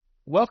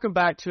Welcome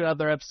back to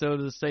another episode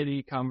of the State of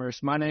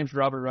E-Commerce. My name's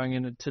Robert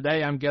Runyon, and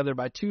today I'm gathered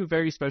by two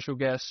very special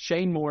guests,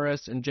 Shane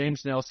Morris and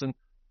James Nelson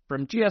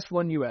from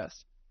GS1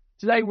 US.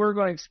 Today we're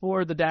going to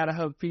explore the Data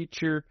Hub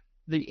feature,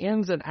 the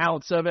ins and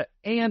outs of it,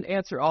 and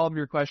answer all of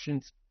your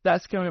questions.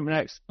 That's coming up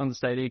next on the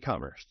State of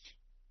E-Commerce.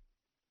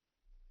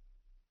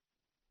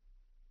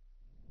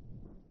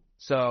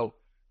 So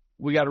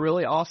we got a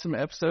really awesome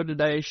episode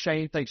today.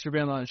 Shane, thanks for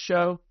being on the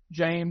show.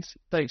 James,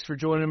 thanks for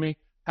joining me.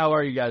 How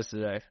are you guys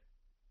today?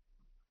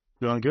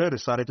 Doing good.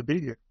 Excited to be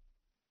here.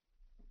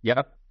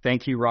 Yep.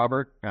 Thank you,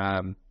 Robert.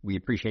 We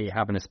appreciate you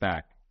having us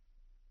back.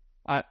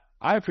 I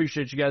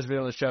appreciate you guys being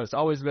on the show. It's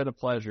always been a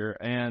pleasure.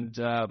 And,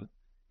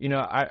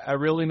 I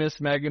really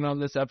miss Megan on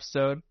this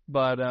episode,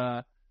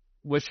 but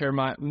wish her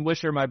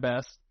my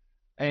best.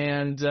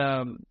 And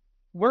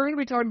we're going to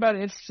be talking about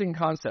an interesting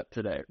concept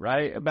today,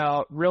 right?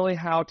 About really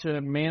how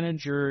to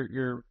manage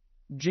your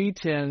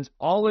G10s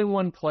all in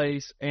one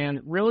place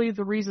and really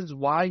the reasons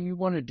why you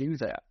want to do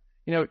that.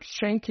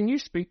 Shane, can you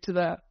speak to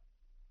that?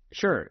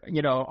 Sure.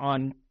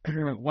 On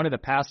one of the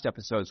past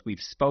episodes,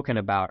 we've spoken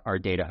about our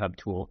Data Hub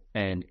tool,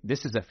 and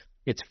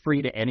it's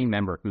free to any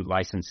member who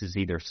licenses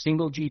either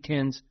single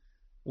G10s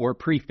or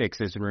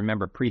prefixes. And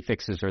remember,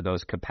 prefixes are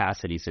those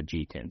capacities of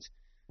G10s.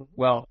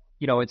 Well,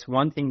 it's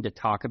one thing to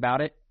talk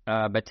about it,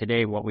 but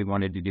today what we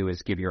wanted to do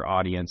is give your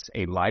audience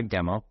a live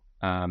demo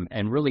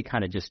and really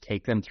kind of just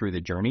take them through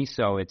the journey.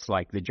 So it's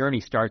like the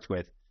journey starts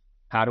with,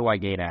 how do I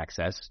gain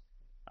access?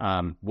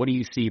 What do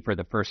you see for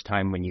the first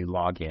time when you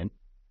log in?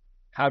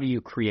 How do you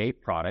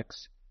create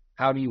products?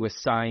 How do you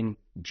assign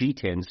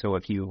G10s? So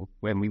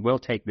when we will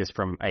take this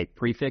from a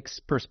prefix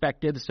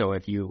perspective, so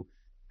if you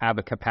have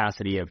a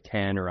capacity of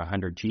 10 or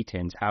 100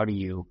 G10s, how do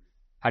you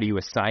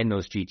assign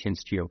those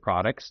G10s to your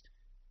products?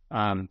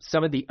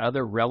 Some of the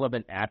other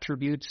relevant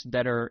attributes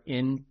that are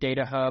in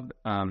Data Hub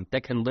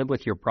that can live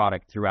with your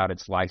product throughout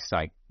its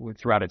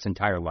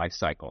entire life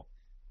cycle.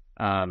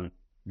 So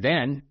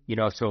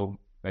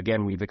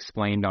again, we've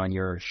explained on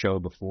your show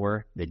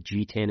before that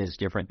G10 is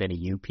different than a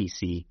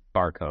UPC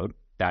barcode.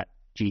 That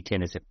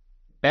G10 is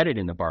embedded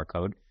in the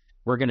barcode.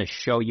 We're going to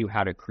show you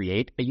how to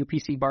create a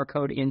UPC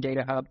barcode in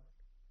Data Hub.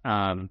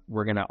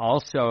 We're going to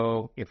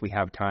also, if we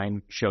have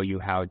time, show you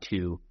how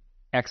to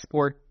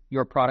export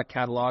your product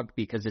catalog,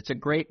 because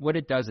what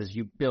it does is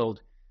you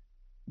build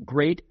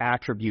great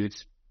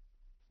attributes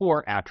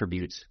for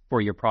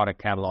your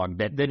product catalog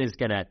that then is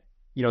going to,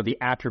 the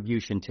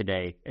attribution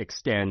today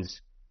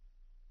extends.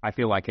 I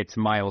feel like it's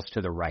miles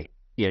to the right,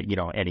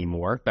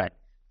 anymore. But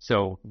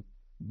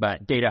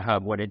Data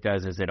Hub, what it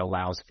does is it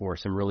allows for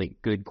some really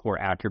good core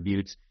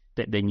attributes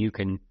that then you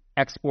can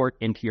export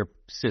into your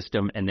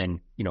system and then,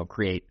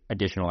 create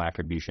additional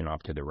attribution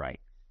off to the right.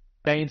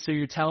 Dane, so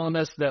you're telling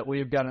us that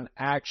we've got an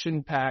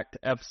action-packed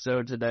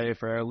episode today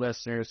for our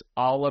listeners,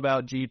 all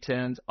about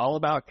G10s, all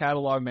about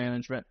catalog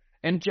management.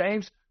 And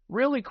James,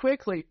 really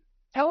quickly,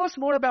 tell us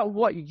more about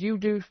what you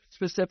do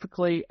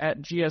specifically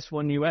at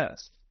GS1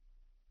 US.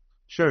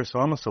 Sure. So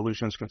I'm a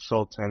solutions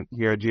consultant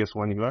here at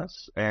GS1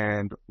 US,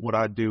 and what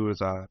I do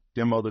is I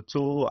demo the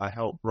tool. I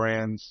help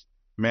brands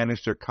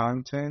manage their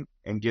content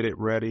and get it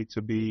ready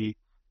to be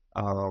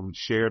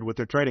shared with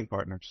their trading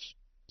partners.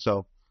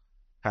 So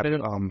happy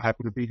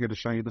to be here to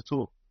show you the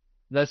tool.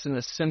 That's an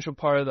essential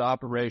part of the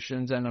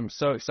operations, and I'm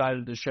so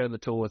excited to share the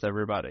tool with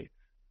everybody.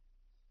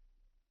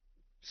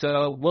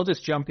 So we'll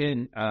just jump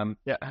in.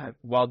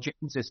 While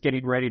James is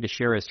getting ready to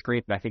share his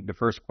screen, I think the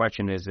first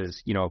question is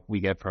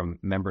we get from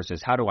members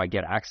is, how do I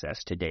get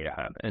access to Data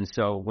Hub? And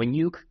so when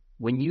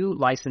you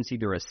license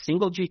either a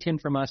single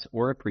G10 from us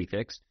or a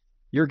prefix,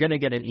 you're going to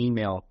get an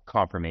email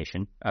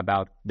confirmation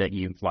about that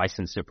you've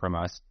licensed it from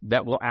us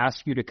that will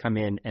ask you to come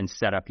in and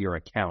set up your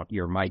account,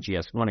 your My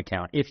GS1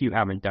 account, if you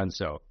haven't done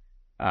so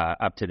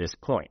up to this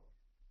point.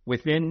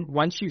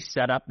 Once you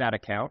set up that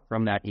account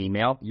from that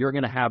email, you're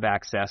going to have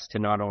access to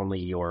not only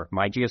your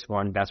My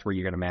GS1, that's where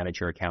you're going to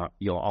manage your account.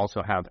 You'll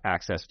also have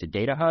access to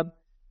Data Hub.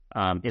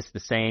 It's the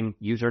same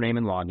username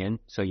and login,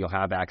 so you'll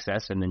have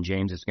access. And then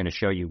James is going to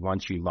show you,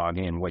 once you log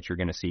in, what you're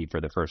going to see for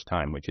the first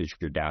time, which is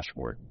your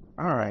dashboard.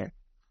 All right.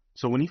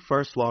 So when you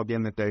first log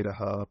in to Data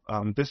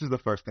Hub, this is the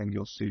first thing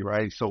you'll see,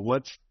 right? So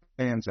what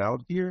stands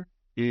out here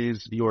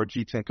is your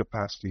G10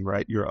 capacity,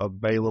 right? Your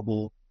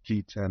available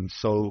G10.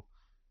 So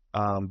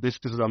this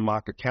is a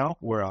mock account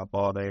where I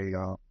bought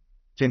a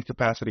 10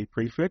 capacity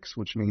prefix,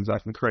 which means I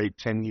can create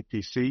 10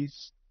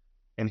 UPCs.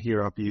 And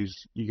here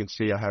you can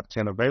see I have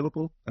 10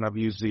 available, and I've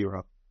used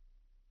 0.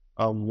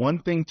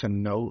 One thing to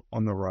note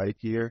on the right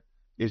here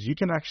is you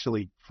can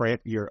actually print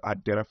your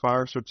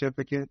identifier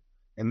certificate.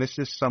 And this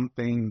is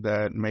something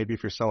that maybe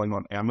if you're selling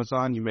on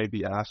Amazon, you may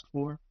be asked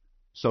for.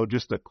 So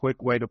just a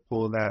quick way to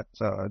pull that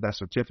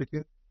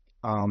certificate.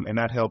 And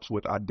that helps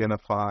with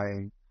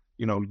identifying,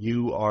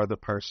 you are the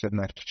person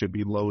that should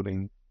be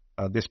loading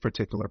this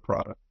particular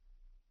product.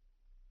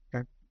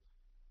 Okay.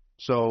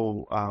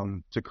 So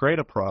to create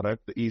a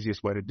product, the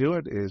easiest way to do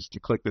it is to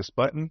click this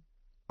button,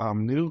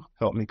 new,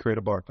 help me create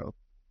a barcode.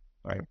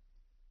 Right.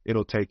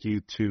 It'll take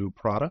you to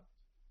product.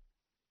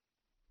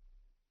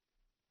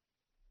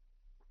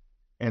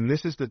 And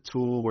this is the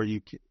tool where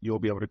you'll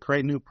be able to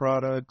create new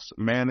products,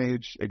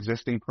 manage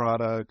existing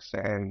products,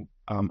 and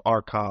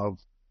archive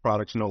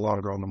products no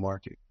longer on the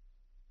market.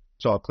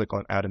 So I'll click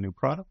on Add a New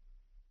Product.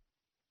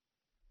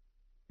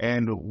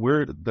 And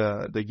we're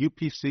the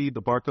UPC,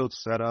 the barcode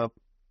setup,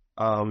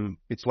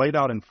 it's laid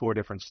out in 4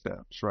 different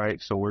steps,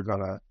 right? So we're going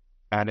to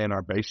add in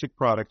our basic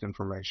product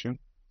information.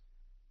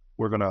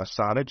 We're going to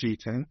assign a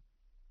G10,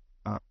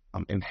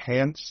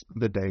 enhance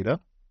the data,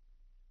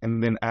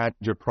 and then add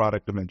your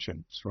product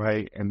dimensions,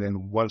 right? And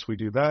then once we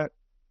do that,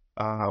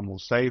 we'll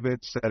save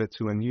it, set it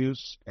to in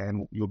use,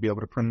 and you'll be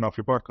able to print off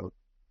your barcode.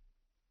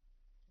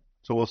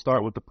 So we'll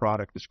start with the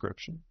product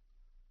description.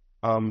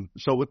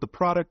 So with the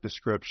product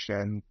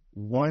description,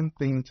 one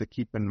thing to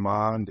keep in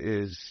mind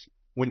is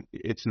when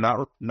it's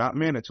not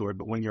mandatory,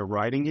 but when you're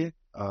writing it,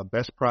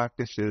 best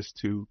practice is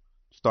to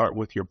start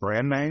with your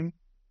brand name,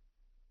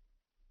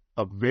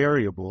 a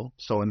variable.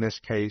 So in this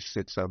case,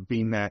 it's a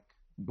V-neck,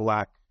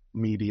 black,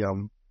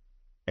 medium,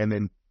 and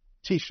then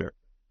t-shirt,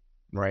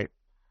 right?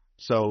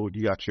 So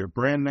you got your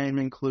brand name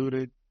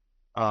included,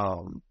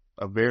 a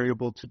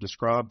variable to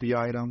describe the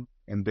item,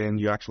 and then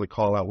you actually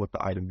call out what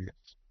the item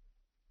is.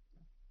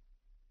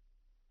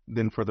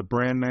 Then for the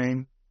brand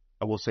name,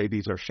 I will say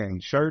these are Shane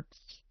Shirts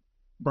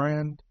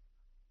brand.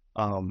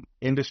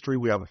 Industry,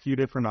 we have a few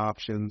different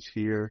options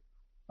here.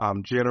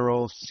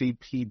 General,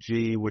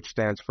 CPG, which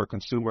stands for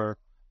consumer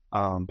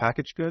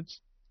packaged goods.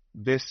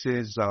 This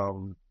is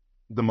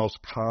the most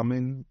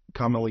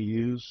commonly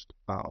used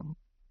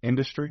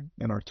industry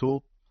in our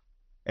tool.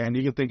 And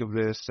you can think of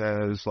this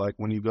as like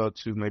when you go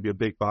to maybe a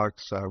big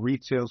box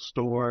retail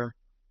store,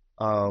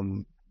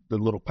 the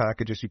little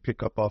packages you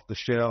pick up off the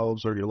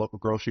shelves, or your local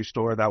grocery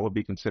store, that would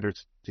be considered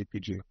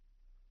CPG.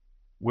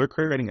 We're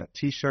creating a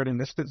t-shirt in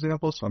this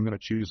example, so I'm going to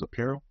choose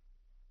apparel.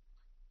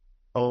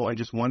 Oh, and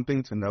just one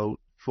thing to note,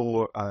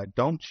 for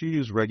don't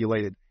choose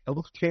regulated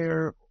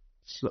healthcare,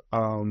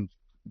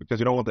 because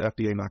you don't want the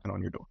FDA knocking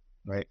on your door,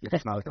 right?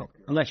 It's not a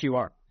Unless you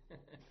are.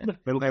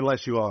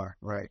 Unless you are,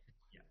 right?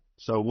 Yeah.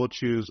 So we'll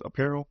choose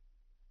apparel.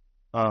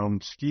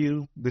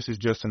 SKU, this is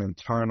just an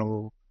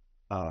internal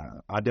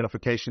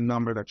identification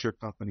number that your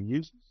company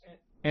uses.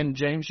 And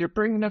James, you're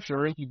bringing up some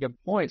really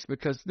good points,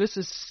 because this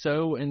is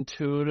so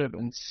intuitive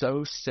and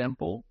so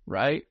simple,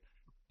 right?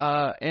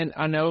 And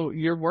I know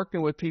you're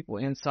working with people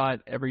inside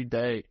every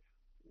day.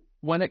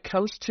 When it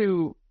comes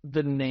to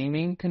the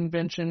naming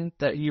convention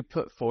that you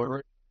put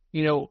forward,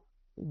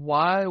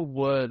 why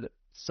would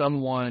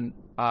someone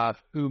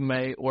who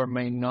may or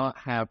may not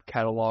have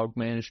catalog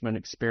management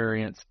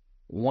experience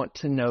want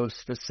to know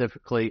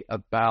specifically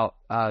about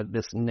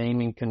this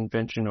naming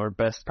convention or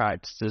best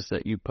practices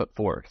that you put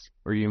forth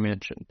or you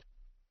mentioned?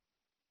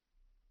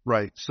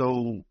 Right.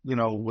 So,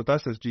 with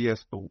us as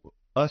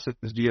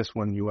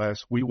GS1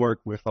 US, we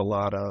work with a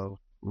lot of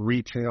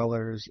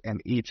retailers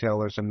and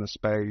e-tailers in the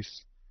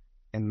space,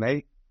 and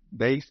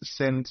they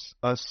send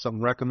us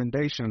some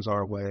recommendations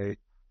our way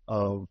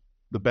of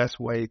the best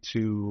way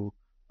to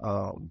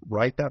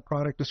write that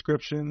product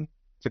description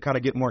to kind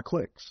of get more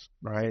clicks,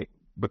 right?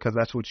 Because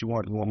that's what you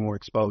want. You want more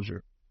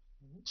exposure.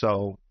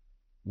 So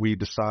we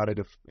decided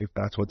if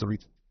that's what the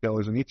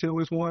retailers and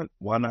e-tailers want,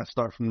 why not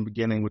start from the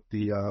beginning with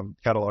the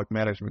catalog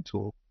management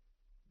tool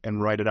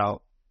and write it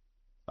out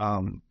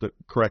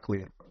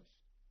correctly.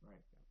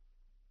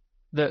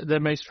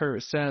 That makes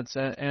perfect sense.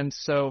 And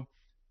so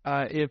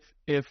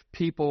if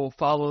people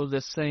follow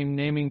the same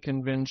naming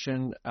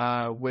convention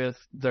with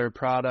their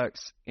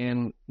products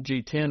in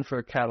G10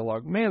 for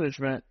catalog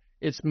management,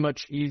 it's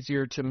much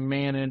easier to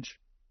manage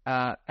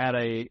at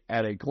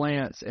a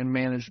glance and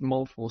manage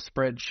multiple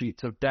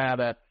spreadsheets of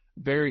data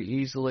very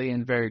easily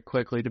and very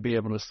quickly to be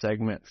able to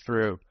segment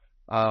through.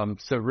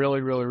 So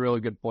really, really,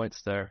 really good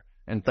points there.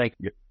 And thank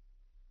you.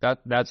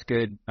 That's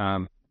good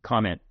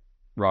comment,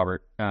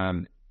 Robert.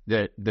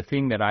 The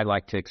thing that I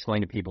like to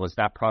explain to people is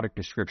that product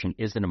description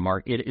isn't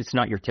it's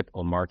not your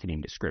typical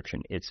marketing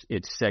description. It's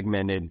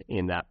segmented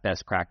in that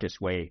best practice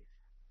way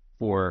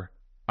for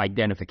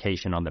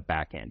identification on the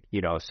back end.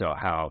 So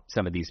how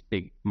some of these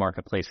big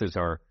marketplaces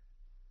are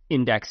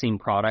indexing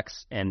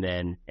products, and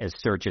then as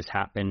searches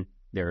happen,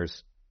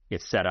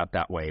 it's set up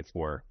that way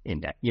for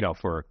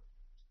for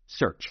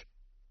search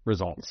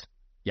results.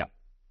 Yeah.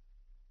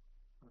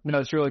 No,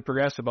 it's really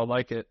progressive. I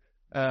like it.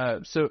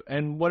 So,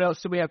 and what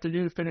else do we have to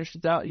do to finish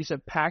this out? You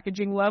said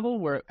packaging level.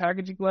 We're at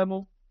packaging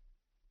level.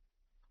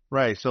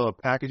 Right. So at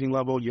packaging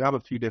level, you have a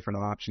few different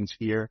options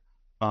here.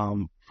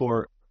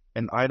 For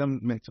an item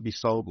meant to be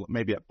sold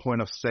maybe at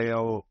point of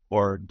sale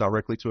or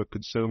directly to a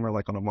consumer,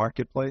 like on a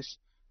marketplace,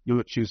 you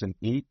would choose an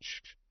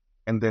each.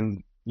 And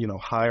then,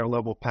 higher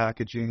level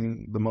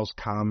packaging, the most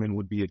common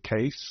would be a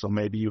case. So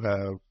maybe you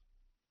have,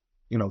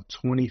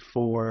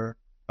 24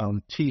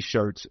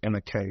 T-shirts in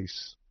a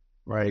case.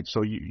 Right,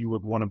 so you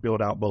would want to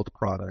build out both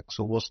products.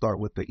 So we'll start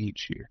with the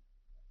each here.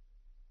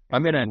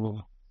 I'm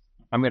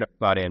gonna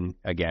butt in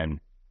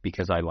again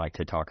because I like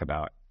to talk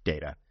about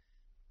data.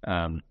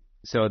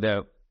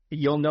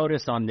 You'll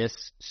notice on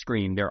this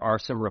screen there are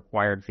some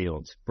required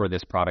fields for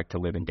this product to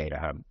live in Data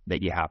Hub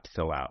that you have to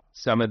fill out.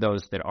 Some of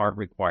those that aren't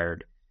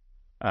required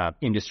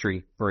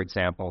industry, for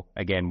example.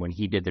 Again, when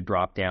he did the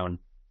drop down,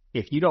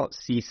 if you don't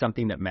see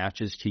something that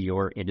matches to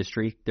your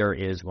industry, there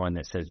is one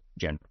that says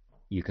general.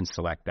 You can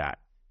select that.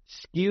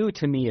 SKU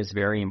to me is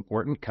very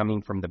important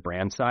coming from the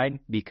brand side,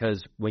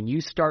 because when you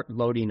start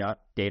loading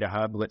up Data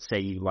Hub, let's say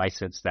you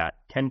license that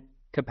 10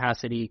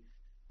 capacity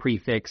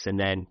prefix and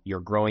then you're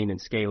growing and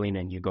scaling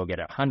and you go get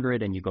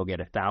 100 and you go get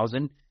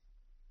 1,000,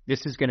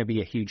 this is going to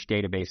be a huge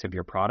database of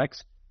your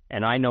products.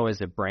 And I know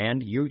as a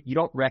brand, you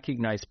don't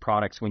recognize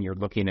products when you're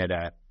looking at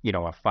a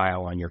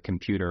file on your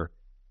computer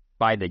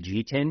by the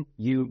G10.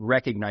 You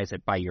recognize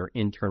it by your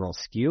internal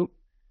SKU.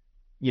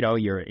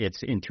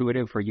 It's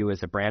intuitive for you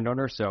as a brand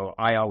owner. So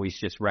I always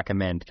just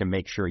recommend to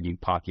make sure you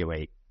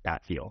populate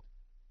that field.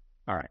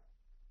 All right.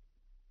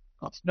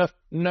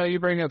 No, you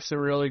bring up some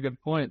really good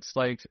points.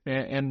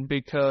 And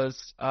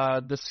because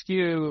the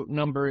SKU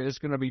number is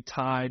going to be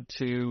tied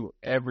to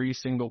every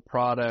single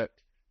product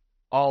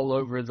all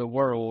over the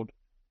world.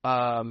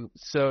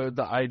 So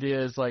the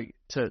idea is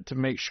to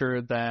make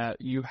sure that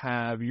you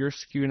have your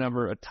SKU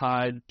number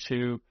tied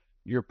to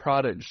your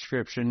product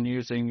description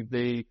using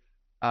the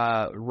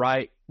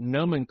right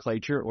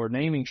nomenclature or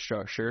naming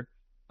structure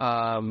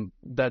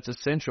that's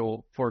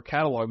essential for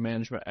catalog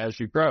management as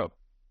you grow.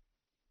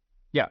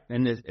 Yeah,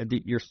 and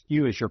your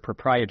SKU is your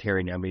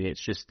proprietary name. I mean, it's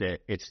just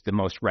that it's the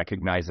most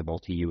recognizable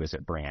to you as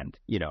a brand,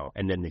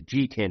 and then the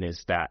G10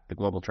 is that the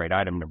global trade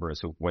item number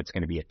is what's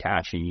going to be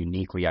attached and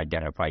uniquely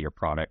identify your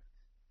product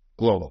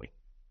globally.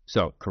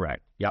 So,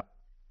 correct. Yep.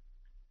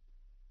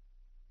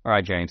 All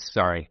right, James,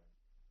 sorry.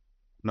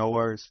 No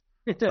worries.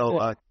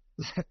 So,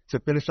 to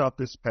finish off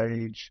this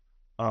page,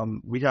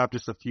 we have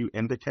just a few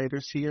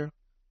indicators here.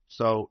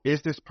 So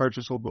is this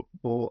purchasable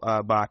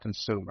by a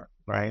consumer,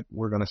 right?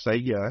 We're going to say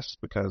yes,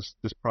 because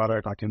this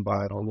product, I can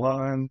buy it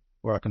online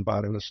or I can buy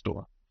it in the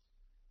store.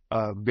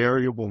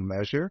 Variable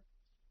measure,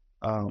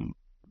 we're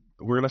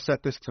going to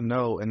set this to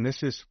no, and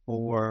this is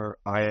for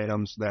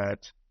items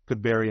that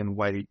could vary in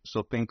weight.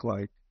 So think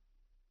like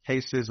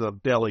cases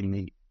of deli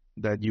meat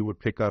that you would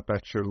pick up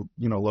at your,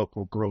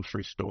 local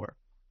grocery store.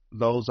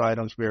 Those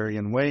items vary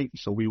in weight,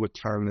 so we would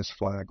turn this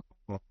flag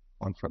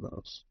on for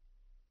those.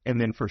 And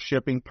then for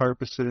shipping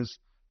purposes,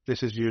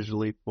 this is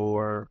usually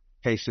for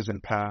cases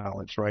and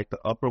pallets, right? The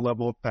upper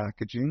level of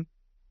packaging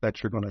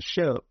that you're going to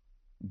ship,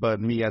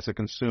 but me as a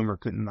consumer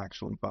couldn't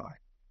actually buy.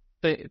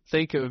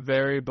 Think of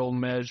variable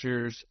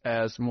measures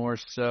as more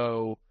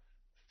so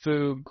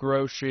food,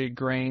 grocery,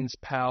 grains,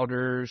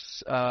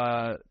 powders,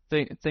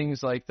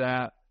 things like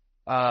that,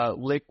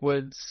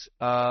 liquids,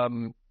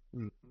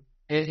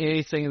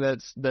 anything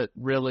that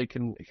really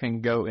can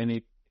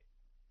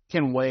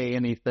weigh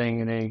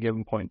anything at any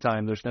given point in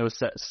time. There's no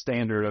set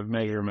standard of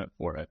measurement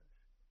for it.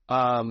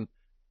 And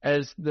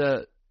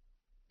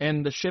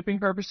the shipping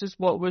purposes,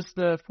 what was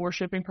the for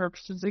shipping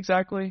purposes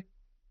exactly?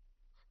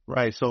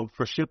 Right. So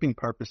for shipping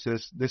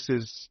purposes, this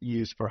is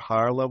used for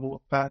higher level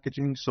of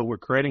packaging. So we're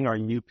creating our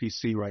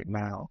UPC right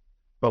now.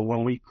 But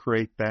when we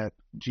create that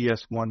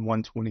GS1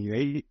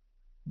 128,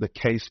 the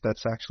case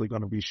that's actually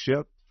going to be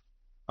shipped,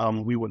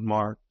 we would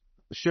mark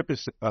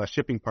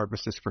shipping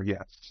purposes for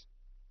yes.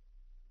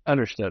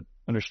 Understood.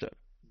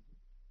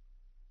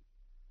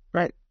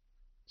 Right.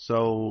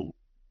 So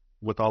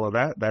with all of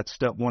that, that's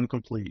step one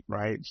complete,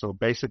 right? So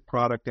basic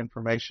product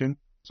information.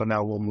 So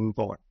now we'll move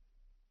on.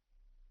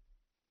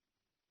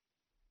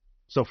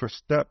 So for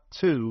step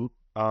two,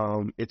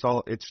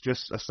 it's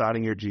just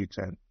assigning your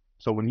G10.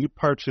 So when you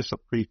purchase a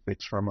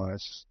prefix from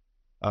us,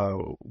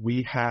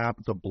 we have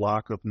the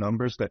block of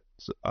numbers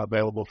that's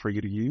available for you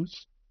to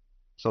use.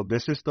 So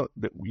this is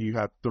you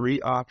have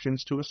three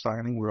options to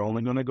assigning. We're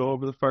only going to go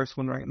over the first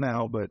one right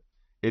now, but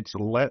it's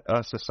let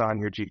us assign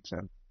your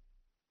G10.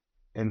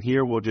 And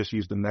here we'll just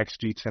use the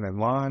next G10 in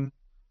line,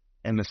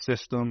 and the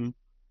system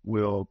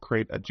will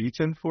create a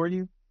G10 for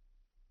you,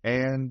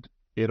 and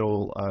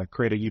it'll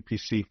create a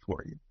UPC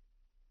for you,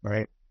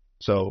 right?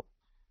 So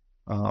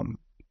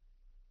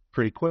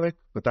pretty quick,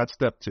 but that's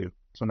step two.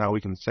 So now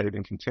we can save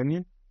and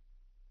continue.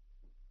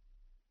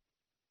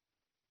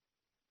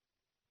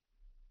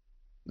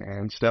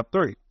 And step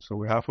three. So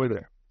we're halfway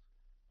there.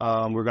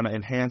 We're going to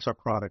enhance our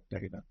product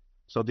data.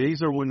 So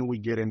these are when we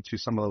get into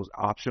some of those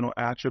optional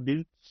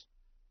attributes.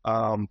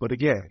 But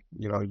again,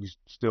 you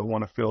still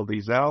want to fill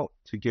these out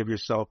to give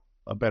yourself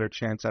a better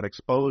chance at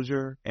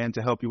exposure and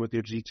to help you with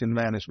your G10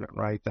 management,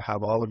 right? To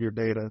have all of your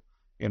data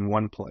in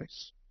one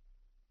place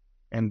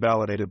and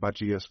validated by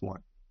GS1.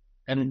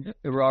 And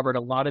Robert,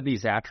 a lot of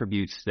these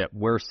attributes that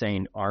we're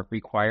saying aren't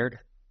required,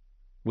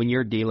 when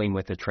you're dealing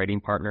with a trading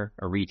partner,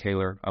 a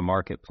retailer, a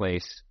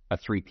marketplace, a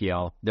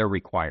 3PL, they're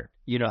required,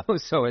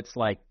 so it's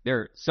like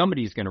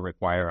somebody's going to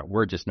require it.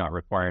 We're just not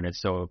requiring it.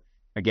 So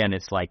again,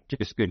 it's like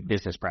just good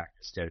business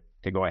practice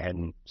to go ahead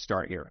and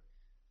start here.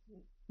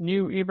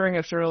 You bring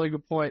up some really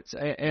good points,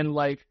 and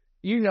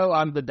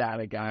I'm the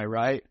data guy,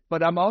 right?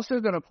 But I'm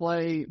also going to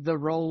play the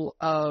role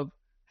of,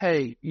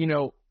 hey,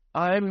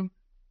 I'm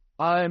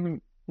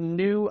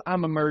new,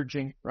 I'm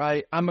emerging,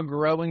 right? I'm a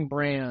growing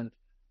brand.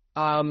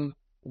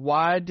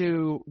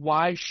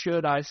 Why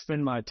should I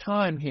spend my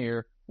time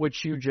here?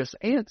 which you just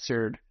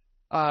answered,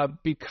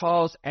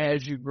 because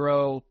as you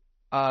grow,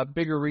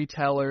 bigger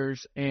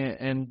retailers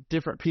and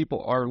different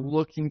people are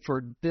looking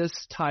for this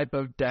type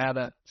of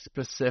data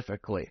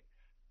specifically.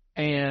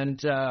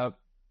 And,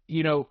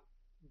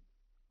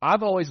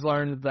 I've always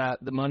learned that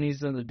the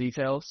money's in the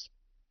details.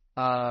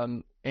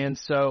 And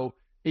so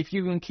if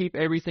you can keep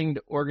everything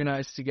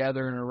organized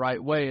together in the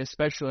right way,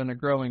 especially in a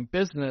growing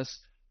business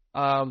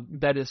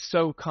that is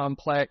so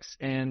complex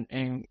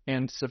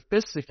and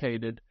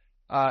sophisticated,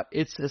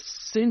 it's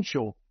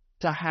essential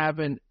to have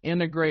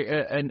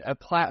a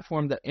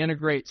platform that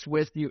integrates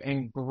with you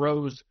and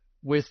grows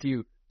with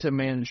you to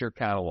manage your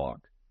catalog.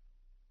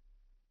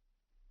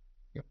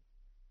 Yep.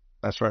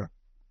 That's right.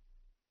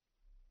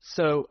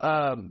 So,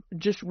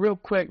 just real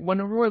quick,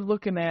 when we're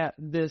looking at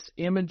this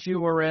image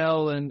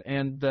URL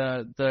and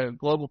the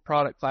global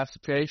product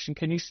classification,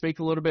 can you speak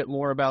a little bit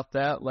more about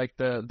that, like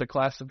the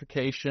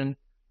classification?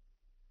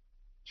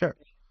 Sure.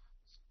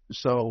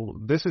 So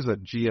this is a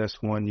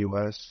GS1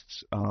 US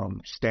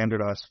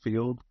standardized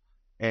field,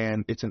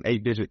 and it's an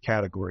 8-digit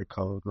category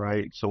code,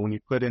 right? So when you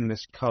put in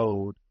this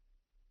code,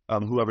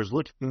 whoever's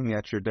looking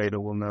at your data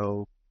will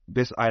know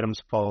this item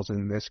falls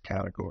in this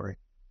category.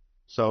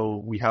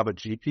 So we have a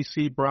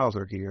GPC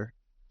browser here.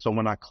 So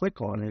when I click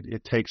on it,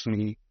 it takes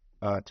me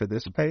to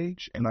this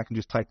page, and I can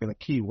just type in a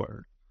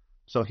keyword.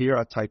 So here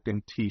I typed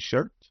in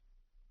T-shirt,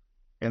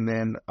 and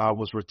then I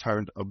was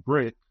returned a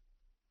brick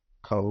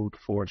code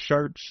for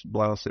shirts,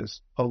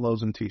 blouses,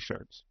 polos, and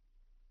T-shirts.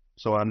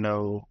 So I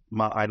know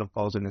my item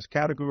falls in this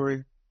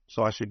category,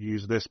 so I should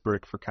use this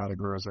brick for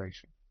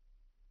categorization.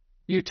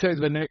 You took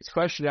the next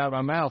question out of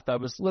my mouth. I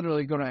was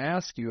literally going to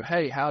ask you,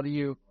 hey, how do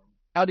you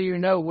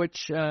know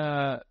which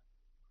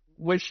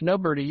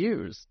number to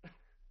use?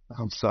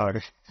 I'm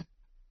sorry.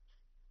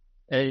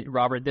 Hey,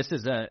 Robert, this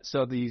is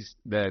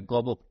the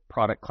global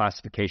product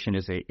classification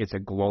it's a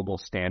global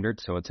standard,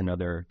 so it's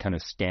another kind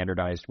of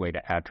standardized way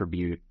to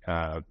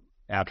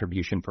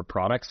attribution for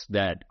products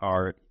that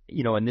are,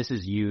 and this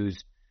is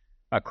used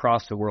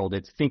across the world.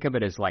 Think of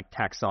it as like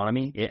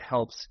taxonomy. It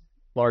helps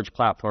large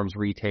platforms,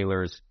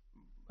 retailers,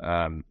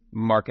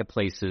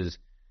 marketplaces,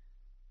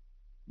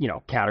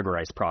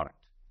 categorize product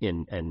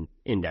and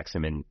index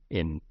them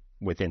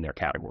within their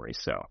categories.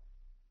 So,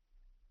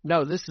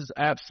 no, this is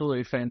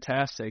absolutely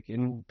fantastic,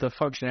 and the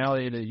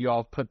functionality that you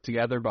all put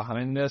together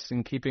behind this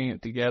and keeping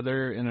it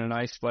together in a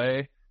nice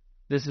way,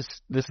 this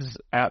is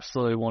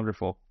absolutely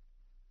wonderful.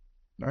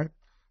 All right.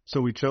 So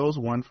we chose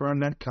one for our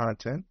net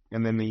content,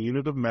 and then the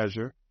unit of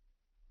measure,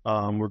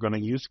 we're going to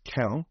use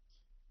count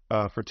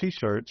for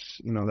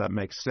T-shirts. That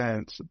makes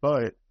sense.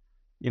 But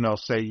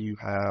say you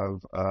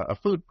have a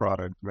food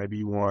product, maybe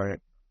you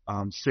want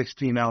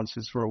 16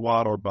 ounces for a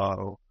water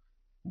bottle.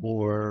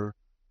 Or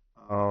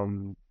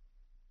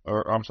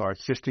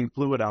 16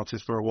 fluid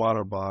ounces for a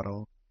water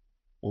bottle,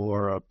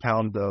 or a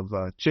pound of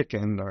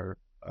chicken, or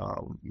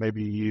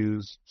maybe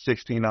use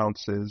 16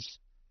 ounces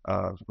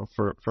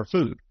for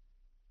food.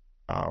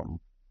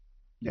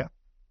 Yeah.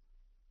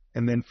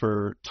 And then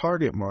for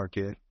target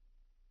market,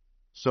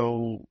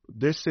 so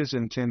this is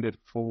intended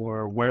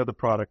for where the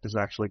product is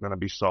actually going to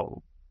be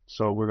sold.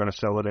 So we're going to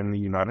sell it in the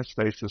United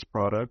States, this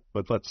product,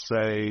 but let's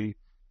say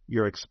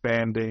you're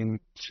expanding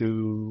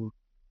to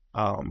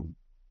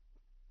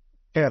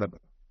Canada,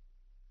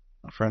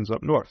 our friends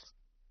up north.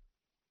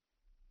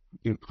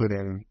 You can put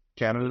in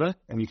Canada,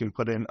 and you can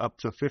put in up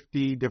to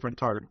 50 different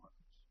target markets.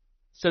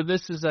 So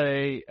this is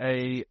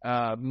a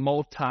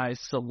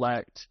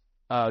multi-select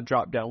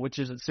drop-down, which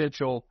is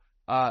essential,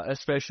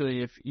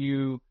 especially if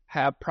you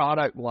have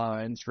product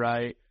lines,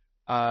 right,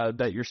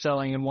 that you're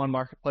selling in one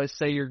marketplace.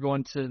 Say you're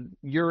going to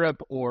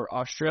Europe or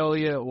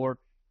Australia or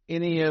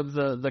any of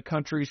the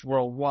countries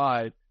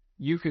worldwide,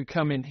 you could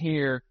come in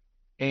here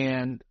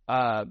and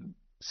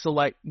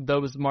select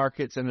those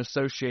markets and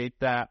associate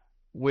that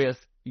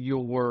with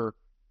your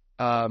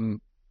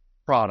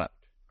product,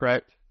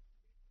 correct?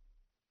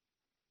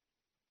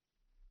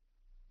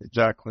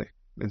 Exactly.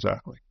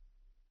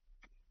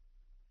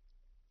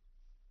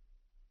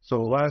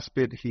 So last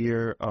bit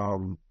here,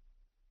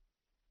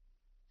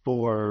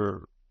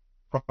 for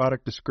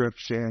product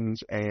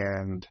descriptions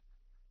and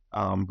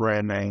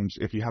brand names,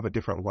 if you have a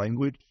different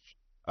language,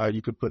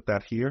 you could put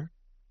that here,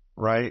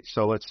 right?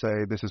 So let's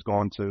say this is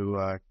going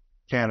to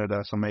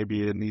Canada, so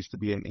maybe it needs to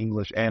be in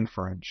English and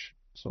French.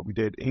 So we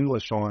did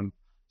English on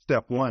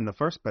step 1, the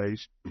first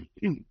page.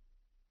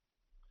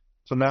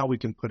 So now we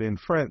can put in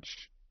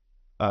French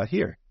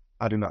here.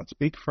 I do not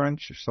speak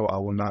French, so I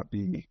will not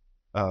be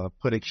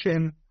putting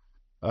in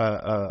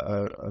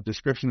a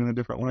description in a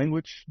different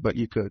language, but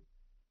you could.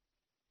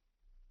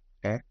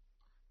 Okay.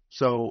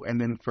 So, and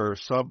then for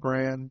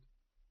sub-brand,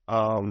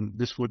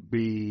 this would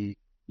be,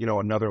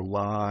 another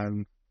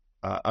line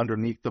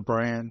underneath the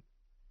brand.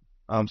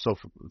 So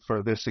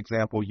for this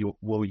example,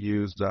 we'll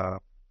use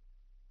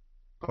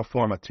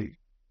Conformity.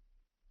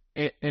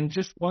 And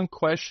just one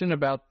question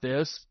about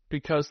this,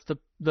 because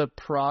the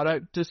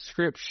product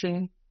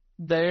description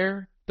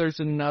there's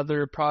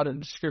another product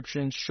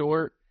description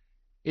short.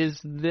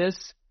 Is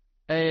this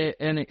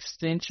an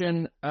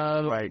extension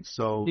of Right.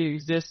 So the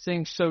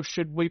existing? So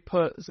should we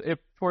put, if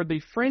for the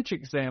French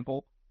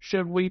example,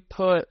 should we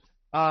put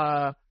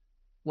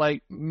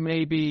like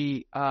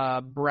maybe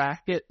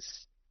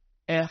brackets,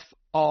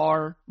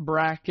 FR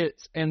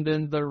brackets, and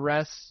then the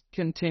rest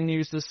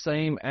continues the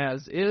same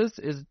as is?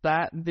 Is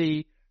that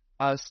the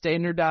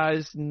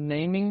standardized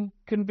naming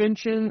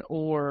convention,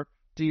 or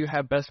do you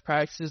have best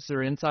practices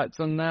or insights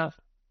on that?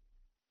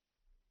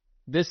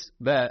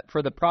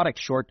 For the product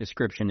short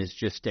description is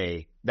just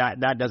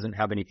that doesn't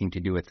have anything to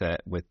do with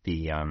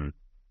the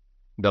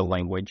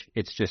language.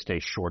 It's just a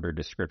shorter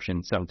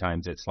description.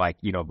 Sometimes it's like,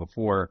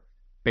 before,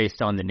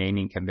 based on the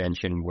naming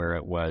convention where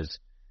it was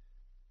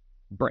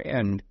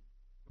brand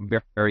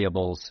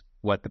variables,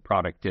 what the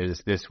product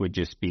is, this would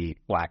just be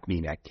black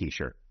V-neck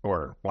t-shirt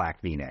or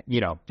black V-neck,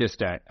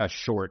 just a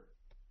short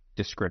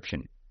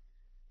description.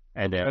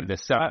 And then the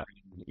summary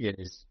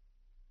is,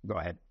 go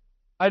ahead.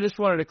 I just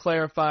wanted to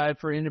clarify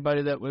for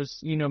anybody that was,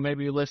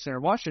 maybe listening or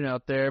watching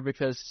out there,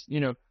 because,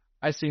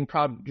 I've seen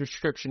product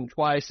description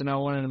twice, and I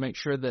wanted to make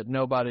sure that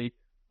nobody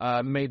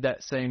made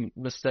that same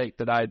mistake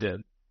that I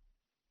did.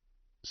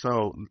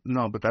 So,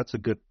 no, but that's a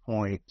good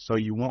point. So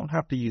you won't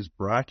have to use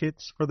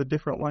brackets for the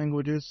different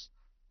languages.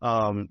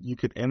 You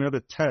could enter the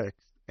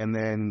text and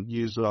then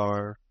use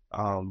our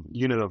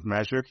unit of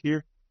measure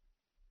here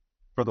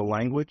for the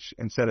language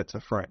and set it to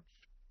French.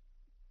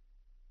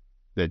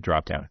 The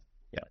drop down.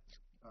 Yeah.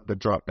 The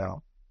drop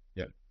down.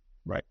 Yeah.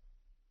 Right.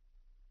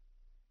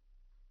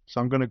 So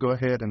I'm going to go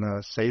ahead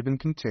and save and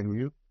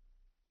continue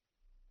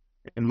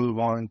and move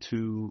on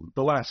to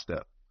the last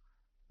step,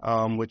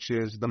 which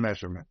is the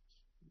measurements.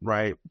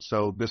 Right,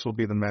 so this will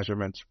be the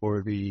measurements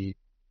for the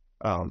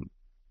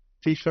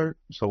t-shirt.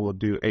 So we'll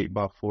do 8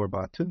 by 4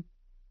 by 2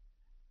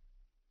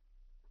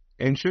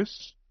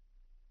 inches,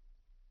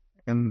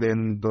 and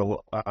then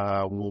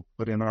we'll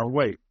put in our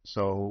weight.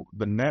 So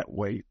the net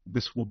weight,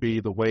 this will be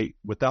the weight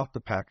without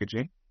the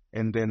packaging,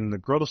 and then the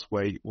gross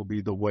weight will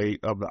be the weight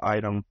of the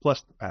item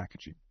plus the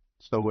packaging.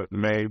 So it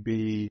may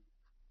be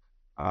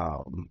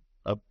a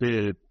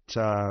bit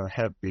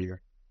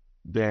heavier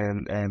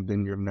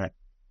than your net.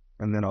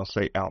 And then I'll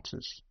say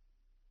ounces.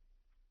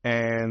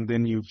 And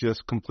then you've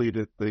just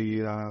completed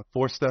the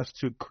 4 steps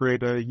to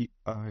create a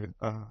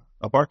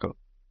barcode.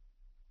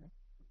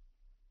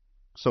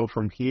 So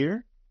from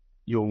here,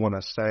 you'll want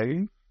to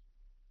save,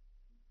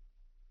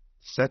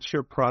 set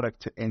your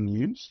product to end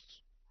use.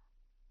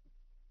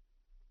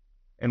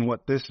 And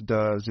what this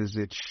does is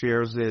it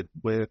shares it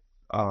with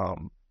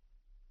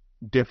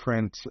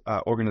different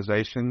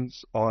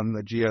organizations on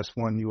the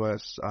GS1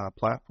 US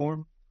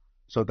platform.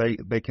 So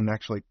they can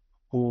actually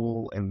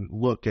pull and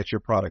look at your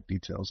product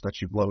details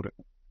that you've loaded.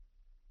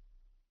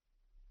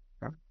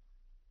 Okay.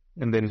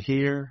 And then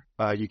here,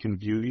 you can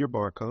view your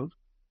barcode.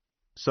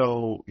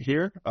 So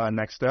here,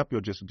 next step, you'll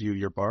just view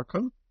your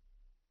barcode.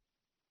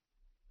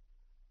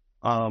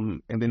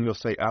 And then you'll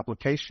say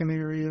application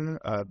area.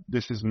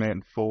 This is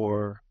meant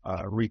for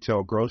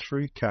retail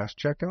grocery cash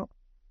checkout.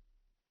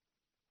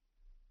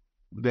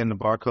 Then the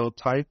barcode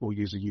type, we'll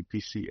use a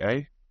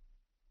UPC-A.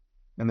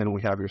 And then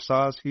we have your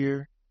size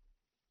here.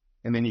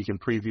 And then you can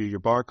preview your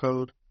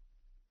barcode.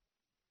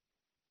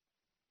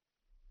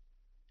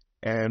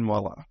 And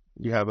voila,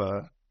 you have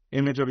an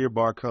image of your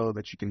barcode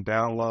that you can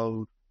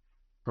download,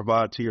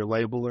 provide to your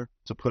labeler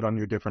to put on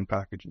your different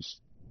packages.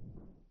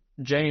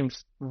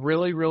 James,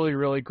 really, really,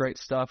 really great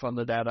stuff on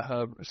the Data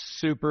Hub.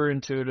 Super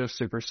intuitive,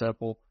 super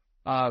simple.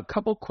 A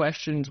couple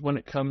questions when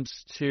it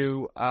comes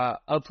to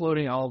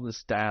uploading all of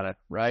this data,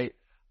 right?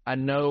 I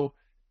know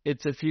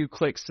it's a few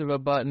clicks of a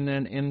button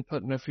and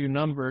inputting a few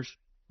numbers,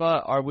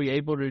 but are we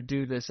able to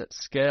do this at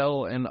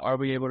scale, and are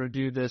we able to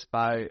do this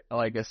by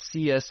like a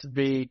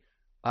CSV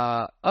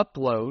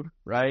upload,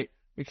 right?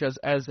 Because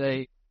as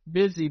a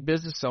busy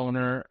business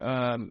owner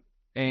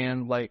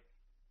and like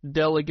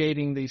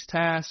delegating these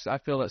tasks, I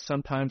feel that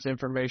sometimes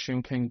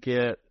information can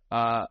get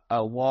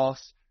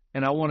lost,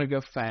 and I want to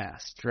go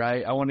fast,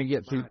 right? I want to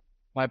get through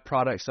my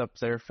products up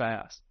there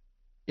fast.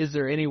 Is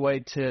there any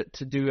way to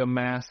do a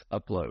mass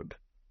upload?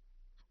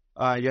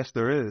 Yes,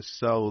 there is.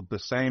 So the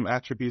same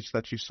attributes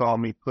that you saw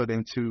me put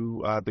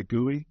into the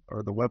GUI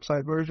or the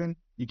website version,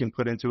 you can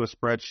put into a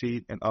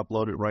spreadsheet and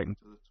upload it right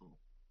into the tool.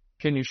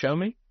 Can you show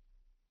me?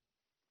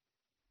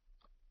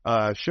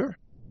 Sure.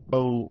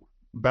 So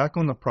back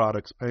on the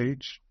products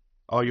page,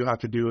 all you have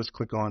to do is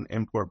click on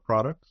import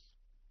products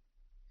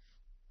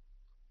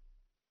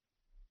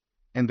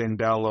and then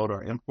download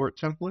our import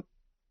template.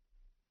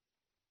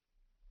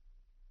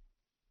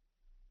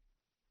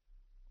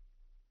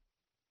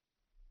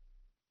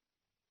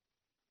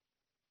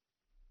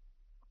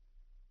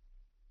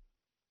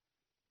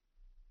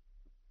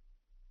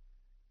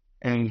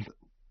 And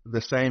the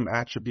same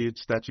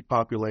attributes that you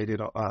populated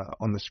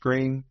on the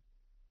screen,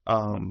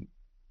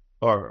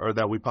 or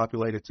that we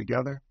populated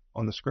together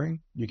on the screen,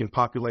 you can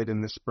populate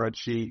in this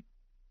spreadsheet.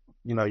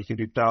 You can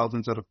do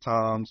thousands of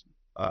times,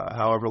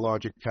 however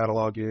large your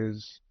catalog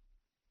is,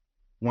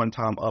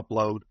 one-time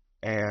upload,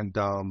 and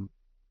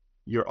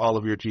all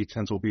of your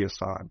G10s will be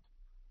assigned.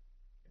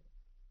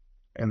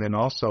 And then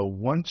also,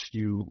 once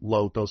you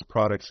load those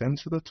products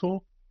into the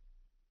tool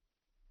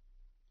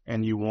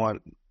and you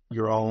want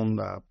your own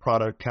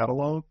product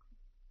catalog,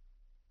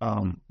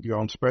 your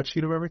own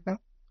spreadsheet of everything,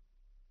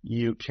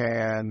 you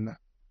can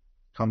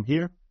come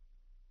here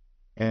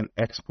and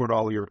export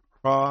all your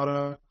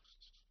products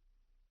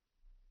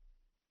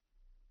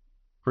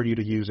for you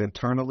to use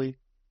internally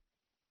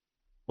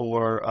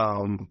or,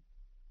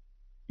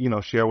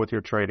 share with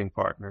your trading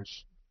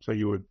partners. So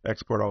you would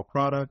export all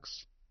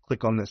products,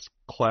 click on this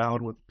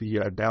cloud with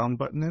the down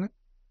button in it.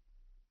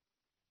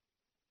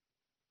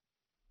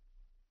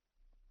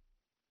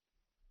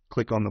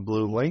 Click on the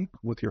blue link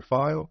with your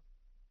file.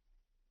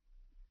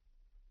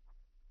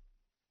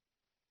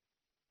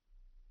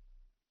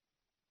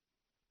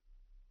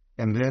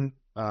 And then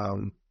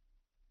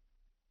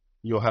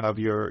you'll have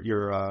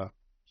your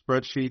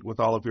spreadsheet with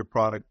all of your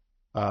product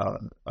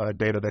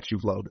data that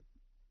you've loaded.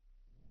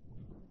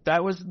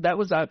 That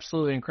was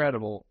absolutely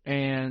incredible.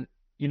 And,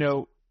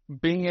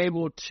 being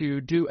able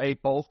to do a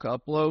bulk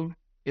upload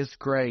is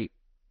great.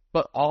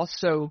 But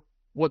also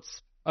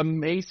what's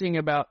amazing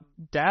about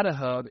Data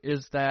Hub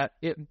is that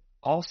it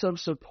also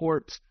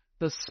supports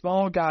the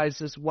small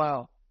guys as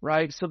well,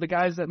 right? So the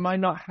guys that might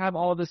not have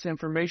all this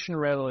information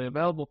readily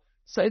available,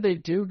 say they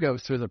do go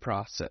through the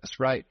process,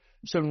 right?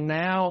 So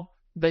now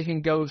they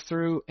can go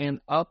through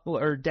and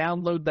upload or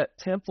download that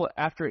template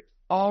after it's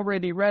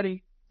already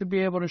ready to be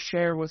able to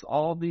share with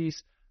all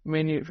these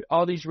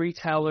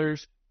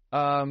retailers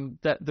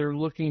that they're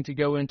looking to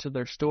go into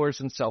their stores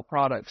and sell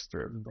products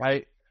through,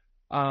 right?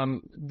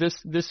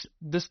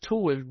 This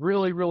tool is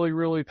really, really,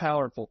 really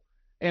powerful.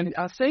 And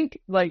I think,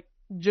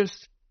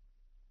 just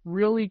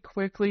really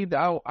quickly,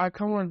 I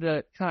kind of wanted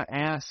to kind of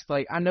ask,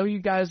 I know you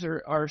guys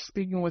are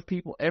speaking with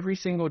people every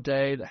single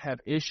day that have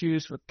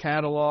issues with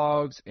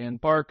catalogs and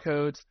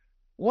barcodes.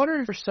 What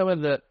are some of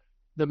the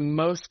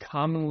most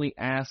commonly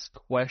asked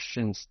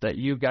questions that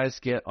you guys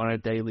get on a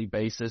daily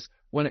basis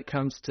when it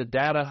comes to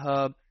Data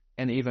Hub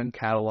and even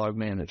catalog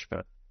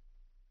management?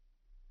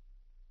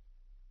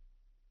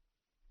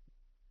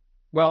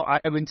 Well,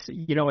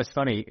 what's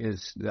funny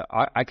is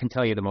I can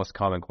tell you the most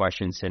common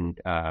questions, and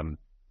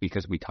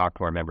because we talk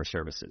to our member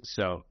services.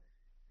 So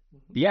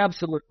the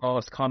absolute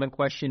most common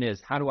question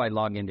is, how do I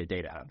log into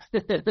Data Hub?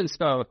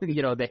 So,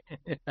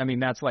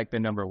 that's like the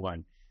number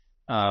one.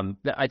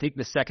 I think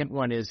the second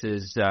one is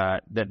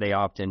that they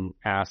often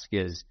ask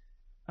is,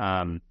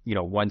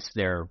 once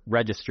they're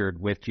registered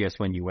with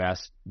GS1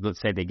 US, let's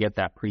say they get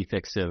that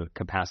prefix of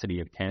capacity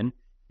of 10,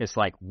 it's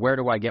like, where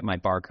do I get my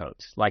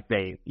barcodes? Like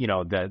the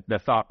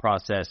thought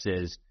process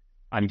is,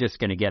 I'm just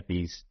going to get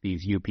these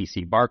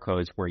UPC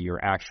barcodes where you're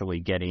actually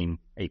getting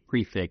a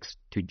prefix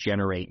to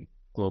generate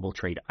global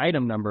trade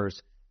item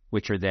numbers,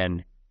 which are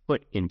then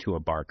put into a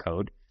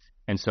barcode.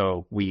 And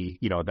so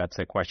that's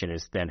the question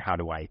is then how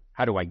do I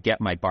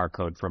get my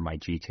barcode from my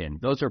GTIN?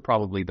 Those are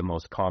probably the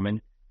most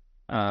common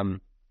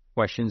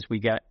questions we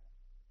get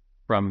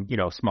from,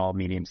 small,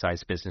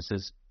 medium-sized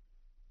businesses.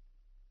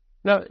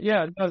 No,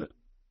 yeah, no,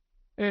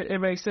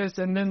 it makes sense.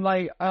 And then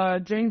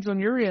James, on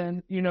your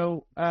end,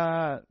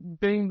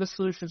 being the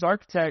solutions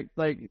architect,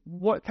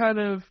 what kind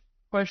of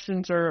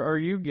questions are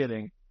you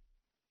getting?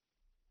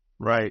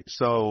 Right.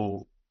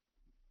 So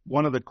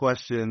one of the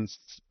questions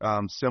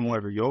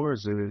similar to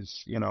yours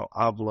is,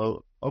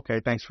 okay,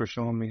 thanks for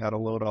showing me how to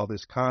load all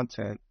this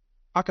content.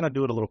 How can I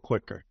do it a little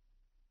quicker?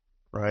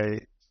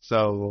 Right.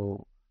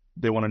 So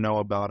they want to know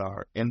about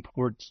our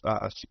import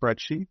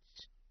spreadsheets.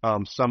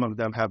 Some of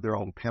them have their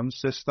own PIM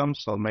system,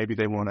 so maybe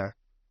they want to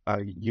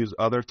use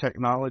other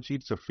technology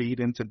to feed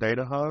into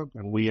Data Hub,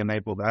 and we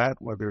enable that,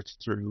 whether it's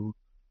through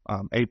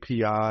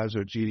APIs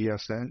or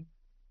GDSN.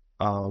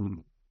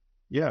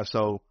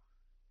 So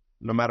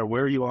no matter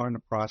where you are in the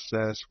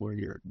process,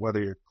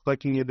 whether you're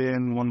clicking it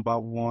in one by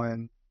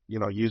one,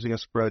 using a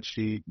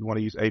spreadsheet, you want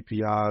to use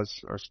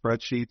APIs or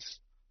spreadsheets,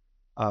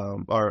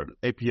 or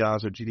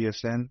APIs or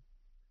GDSN,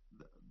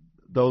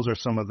 those are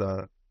some of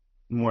the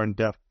more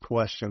in-depth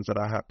questions that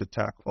I have to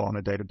tackle on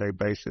a day-to-day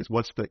basis.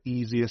 What's the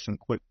easiest and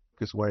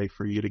quickest way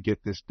for you to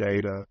get this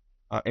data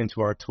into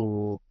our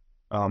tool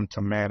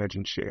to manage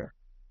and share?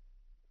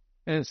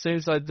 And it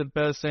seems like the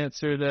best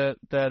answer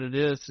that it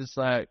is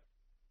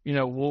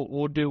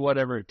we'll do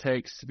whatever it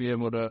takes to be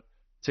able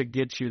to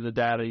get you the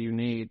data you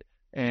need.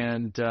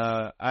 And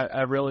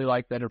I really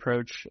like that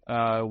approach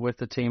with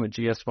the team at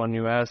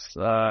GS1 US.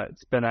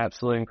 It's been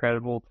absolutely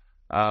incredible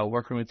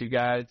working with you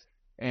guys.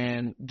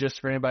 And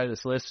just for anybody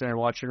that's listening or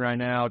watching right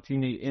now, if you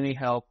need any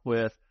help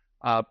with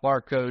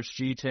barcodes,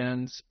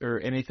 GTINs, or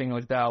anything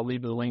like that, I'll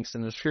leave the links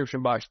in the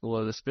description box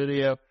below this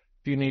video.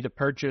 If you need to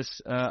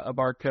purchase a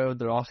barcode,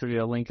 there'll also be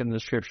a link in the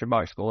description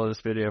box below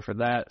this video for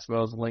that, as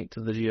well as a link to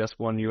the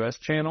GS1 US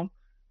channel.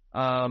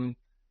 And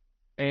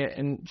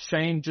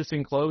Shane, just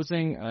in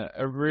closing,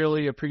 I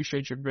really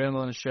appreciate your being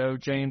on the show.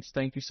 James,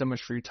 thank you so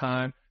much for your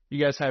time.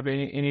 You guys have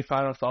any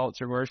final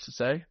thoughts or words to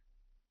say?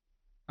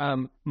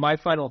 My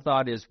final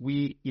thought is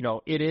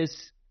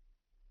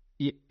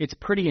it's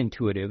pretty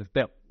intuitive,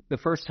 but the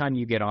first time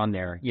you get on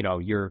there,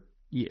 you're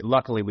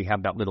luckily we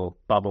have that little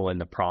bubble in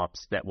the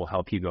prompts that will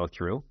help you go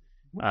through.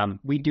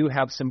 We do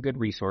have some good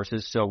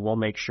resources, so we'll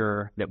make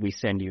sure that we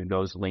send you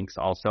those links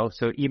also.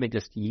 So even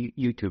just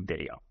YouTube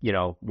video,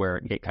 where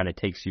it kind of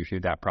takes you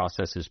through that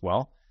process as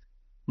well.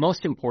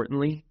 Most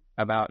importantly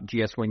about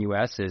GS1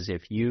 US is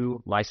if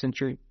you license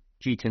your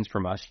GTINs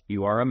from us,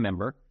 you are a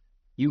member,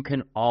 you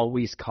can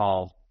always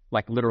call,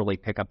 like literally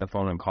pick up the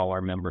phone and call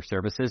our member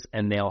services,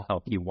 and they'll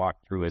help you walk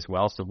through as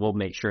well. So we'll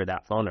make sure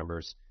that phone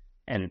numbers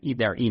and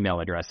their email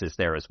address is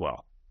there as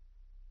well.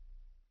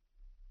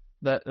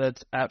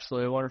 That's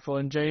absolutely wonderful.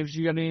 And James,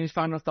 you got any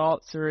final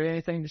thoughts or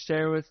anything to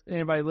share with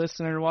anybody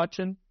listening or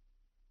watching?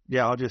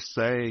 Yeah, I'll just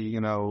say,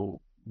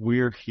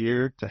 we're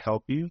here to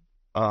help you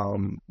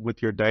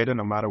with your data,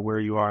 no matter where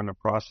you are in the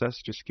process.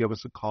 Just give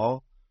us a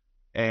call.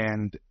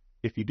 And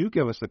if you do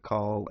give us a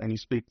call and you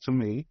speak to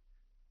me,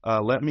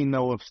 let me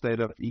know if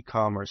State of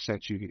E-commerce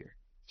sent you here.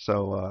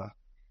 So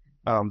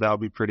that'll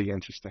be pretty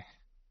interesting.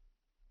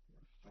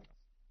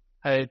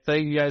 Hey,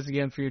 thank you guys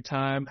again for your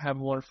time. Have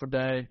a wonderful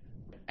day.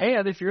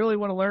 And if you really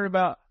want to learn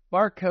about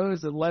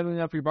barcodes and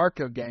leveling up your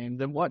barcode game,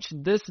 then watch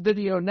this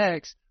video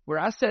next, where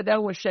I sat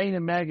down with Shane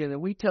and Megan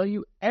and we tell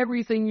you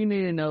everything you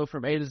need to know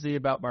from A to Z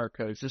about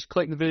barcodes. Just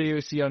click the video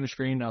you see on the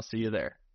screen and I'll see you there.